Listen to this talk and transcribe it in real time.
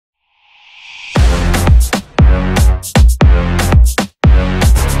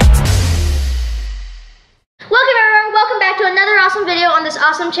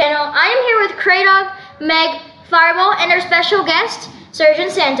awesome channel. I am here with Kraydog, Meg, Fireball, and our special guest,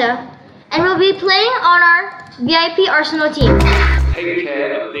 SergeantSanta. And we'll be playing on our VIP Arsenal team. Take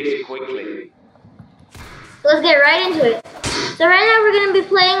care of this quickly. So let's get right into it. So right now we're going to be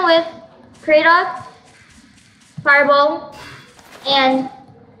playing with Kraydog, Fireball, and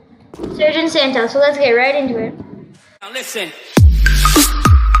SergeantSanta. So let's get right into it. Now listen.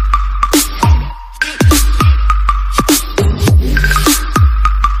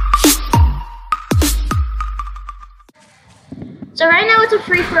 So right now it's a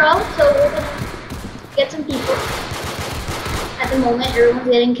free-for-all, so we're gonna get some people. At the moment, everyone's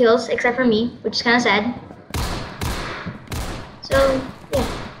getting kills except for me, which is kind of sad. So yeah.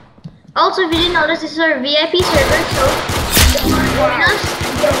 Also, if you didn't notice, this is our VIP server, so if you want to join us,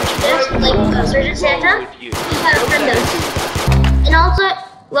 like SergeantSanta, please have a friend us. And also,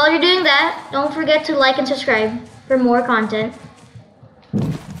 while you're doing that, don't forget to like and subscribe for more content.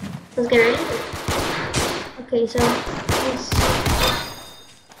 Let's get ready. Okay, so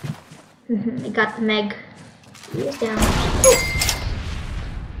I got the Meg. He is down.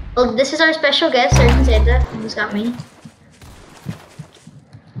 Oh, this is our special guest, SergeantSanta. He just got me.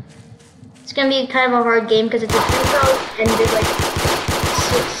 It's gonna be kind of a hard game because it's a free-for-all and there's like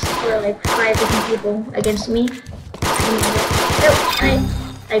 6 or like 5 different people against me.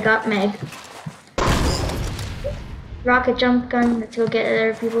 I got Meg. Rocket jump gun. Let's go get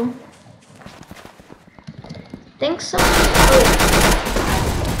other people. Think so. Oh yeah.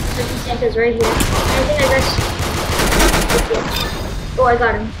 SergeantSanta's right here. I think I got. Oh, I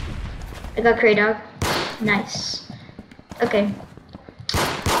got him. I got Kraydog. Nice. Okay. I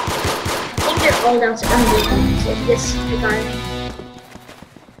think they're all downstairs. I'm leaving. So this, I got him.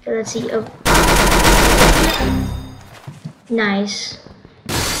 Okay, let's see. Oh. Nice.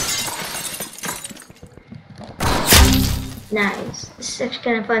 Nice. This is actually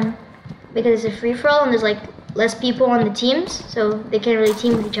kind of fun because it's a free-for-all and there's like less people on the teams, so they can't really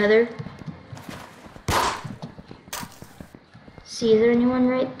team with each other. See, is there anyone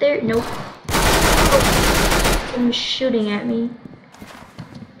right there? Nope. Oh, someone's shooting at me.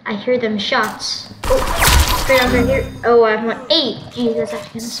 I hear them shots. Oh, straight over here. Oh, I'm on 8. Hey, that's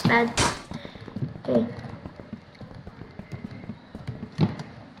actually kind of bad. Okay.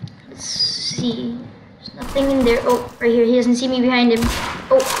 Let's see. There's nothing in there. Oh, right here. He doesn't see me behind him.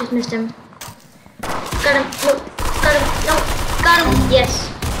 Oh, just missed him. Got him. Nope. Got him. Nope. Got him. Yes.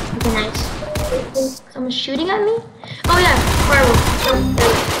 Okay, nice. Someone's shooting at me? Oh, yeah. Fireball. No.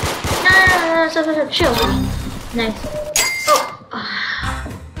 Stop. Chill. Nice. Oh.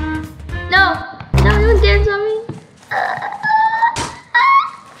 No. Don't dance on me.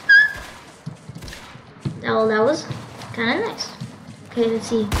 Oh, that was kind of nice. Okay, let's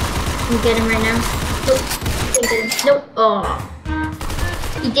see. Can we get him right now? Nope. Can't get him. Nope. Oh.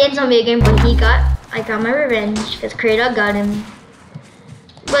 He danced on me again, but I got my revenge because Kraydog got him.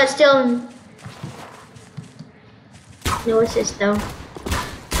 But still, no assist though.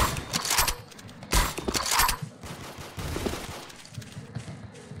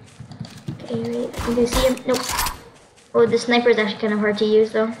 Okay, wait, I think I see him. Nope. Oh, the sniper is actually kind of hard to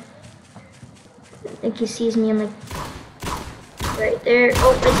use though. I think he sees me. I'm like right there.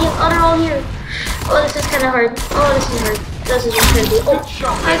 Oh, I see another all here. Oh, this is kind of hard. Oh, this is hard. This is incredible.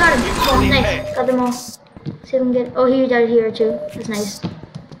 Oh, I got him. Oh, nice. Got them all. See if I can get. Oh, he died here too. That's nice.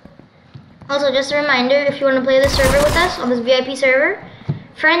 Also, just a reminder, if you want to play this server with us on this VIP server,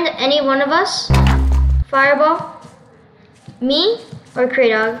 friend any one of us, Fireball, me, or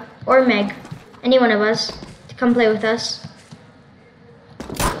Kraydog, or Meg, any one of us, to come play with us.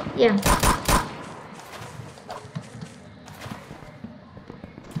 Yeah.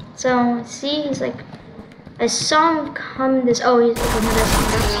 So, see, he's like, I saw him come this. Oh, he's like another.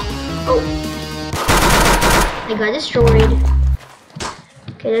 Oh, I got destroyed.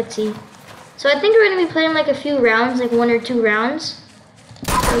 Okay, let's see. So I think we're gonna be playing like a few rounds, like 1 or 2 rounds.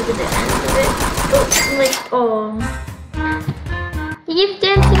 That was the end of it. Oh, I'm like, oh, he keeps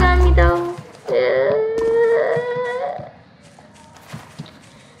dancing on me though.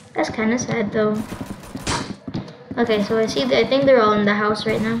 That's kind of sad though. Okay, so I think they're all in the house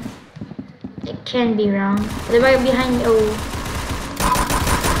right now. It can be wrong. They're right behind me. Oh. I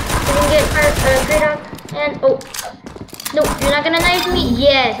can get Kraydog. And, oh. No, you're not gonna knife me?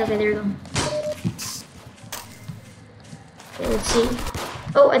 Yes. Okay, there we go. Okay, let's see.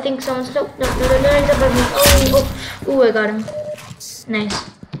 Oh, I think someone's. No, he's above me. Oh, I got him. Nice.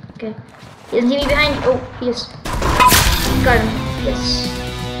 Okay. He doesn't see me behind. Oh, yes. Got him. Yes.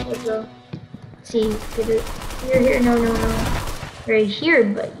 Let's go. Let's see. Here. No. Right here,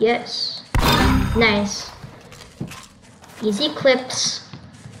 but yes. Nice. Easy clips.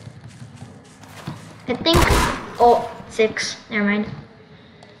 I think, oh, 6, never mind.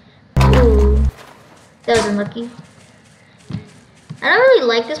 Ooh, that was unlucky. I don't really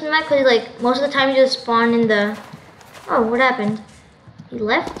like this map because like most of the time you just spawn in the, oh, what happened? He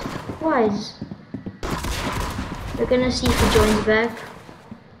left? Wise. We're gonna see if he joins back.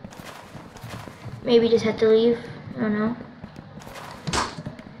 Maybe just had to leave, I don't know.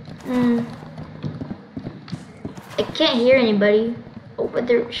 I can't hear anybody. Oh, but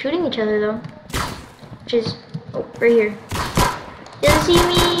they're shooting each other though. Which is, oh, right here. He doesn't see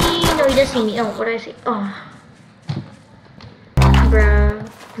me. No, he does see me. Oh, what did I say? Oh. Bruh.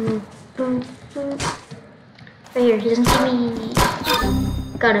 Right here, he doesn't see me.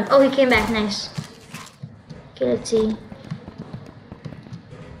 Got him. Oh, he came back. Nice. Okay, let's see.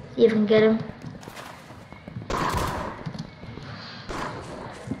 See if we can get him.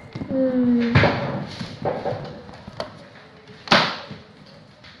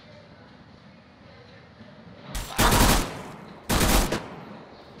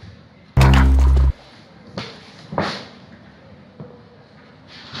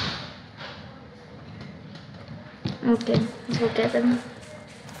 Okay, let's go get them.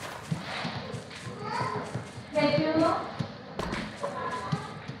 Okay,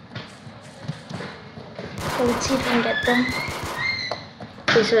 let's see if we can get them.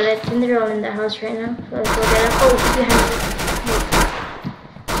 Okay, so I think they're all in the house right now. So let's go get them. Oh, behind me.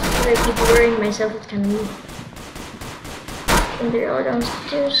 I keep worrying myself, it's kind of weird. I think they're all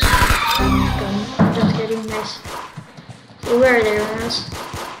downstairs. Just getting nice. So where are they everyone else?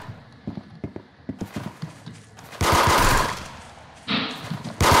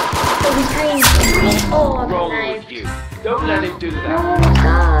 Oh, he's green. Oh, Wrong nice. with you. Don't let him do that. No,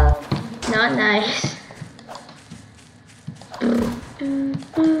 stop. Not nice.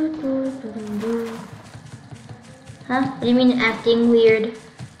 Huh? What do you mean acting weird?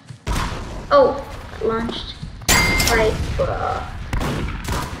 Oh, launched. Right.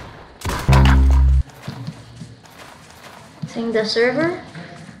 Saying the server?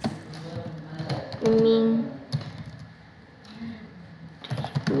 You mean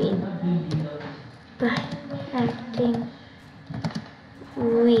by acting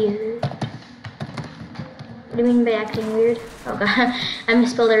weird? What do you mean by acting weird? Oh god, I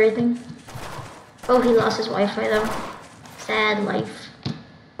misspelled everything. Oh, he lost his Wi-Fi though. Sad life.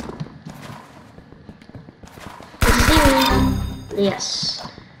 Does he see me? Yes.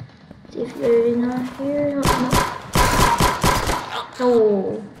 See if you're not here. No.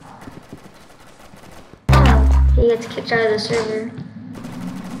 Oh. Oh, he gets kicked out of the server.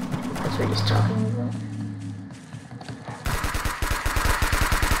 That's what he's talking about.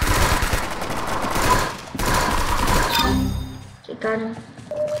 Okay, got him.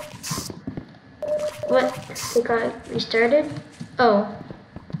 What? They got restarted? Oh.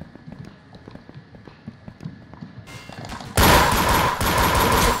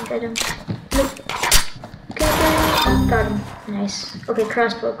 Get him. Nope. Okay, got him. Nice. Okay,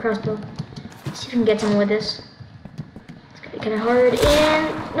 crossbow. Let's see if we can get someone with this. It's gonna be kind of hard.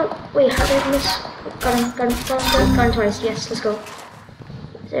 And nope. Wait, how did I miss? Got him twice. Yes, let's go.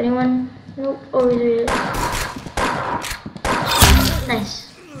 Is there anyone? Nope. Oh, he's right here. Nice.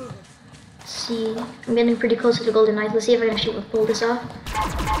 See, I'm getting pretty close to the golden knife. Let's see if I can actually pull this off.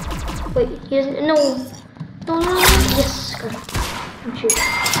 Wait, he doesn't. No. Yes, got him. I'm shooting.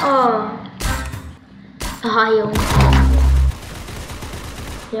 Oh. Haha,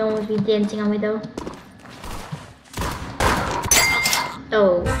 he almost be dancing on me though.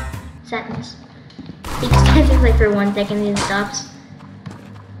 Oh, sadness. He just dances like for 1 second and then stops.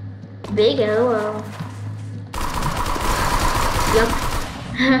 Big LOL. Yup.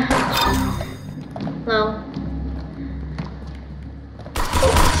 Well.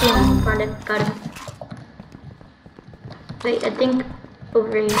 Oh, see him. Found him. Got him. Wait, I think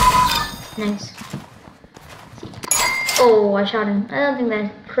over here. Nice. Oh, I shot him. I don't think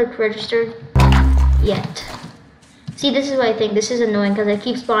that click registered yet. See, this is what I think. This is annoying because I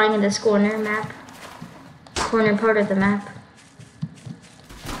keep spawning in this corner map. Corner part of the map.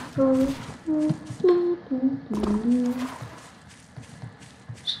 There's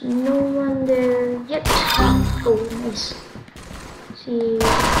no one there yet. Oh, nice. See.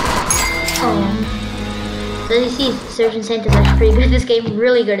 Oh. So you see, SergeantSanta is actually pretty good at this game.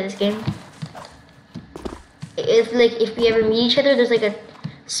 Really good at this game. If we ever meet each other, there's like a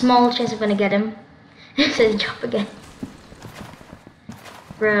small chance I'm gonna get him. It says drop again.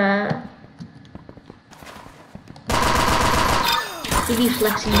 Bruh. He be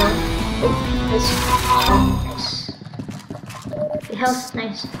flexing though. Oh, nice. The health,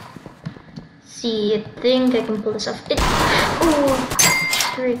 nice. See, I think I can pull this off. Oh,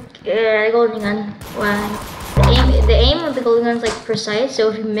 Frick, golden gun. Wow. The aim of the golden gun is like precise, so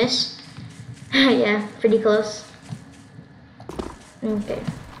if you miss, yeah, pretty close. Okay.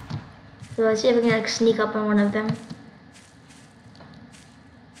 So let's see if we can like sneak up on one of them.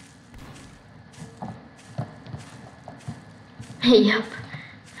 Yup.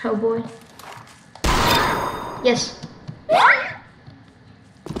 Oh boy. Yes.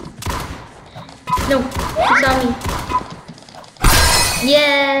 No, he saw me.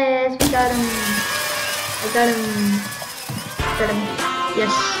 Yes, we got him. I got him. Got him.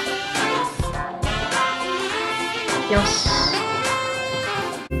 Yes. Yes.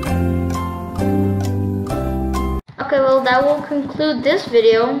 Okay, well that will conclude this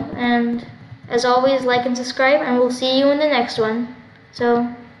video, and as always, like and subscribe, and we'll see you in the next one.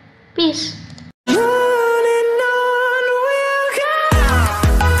 So, peace.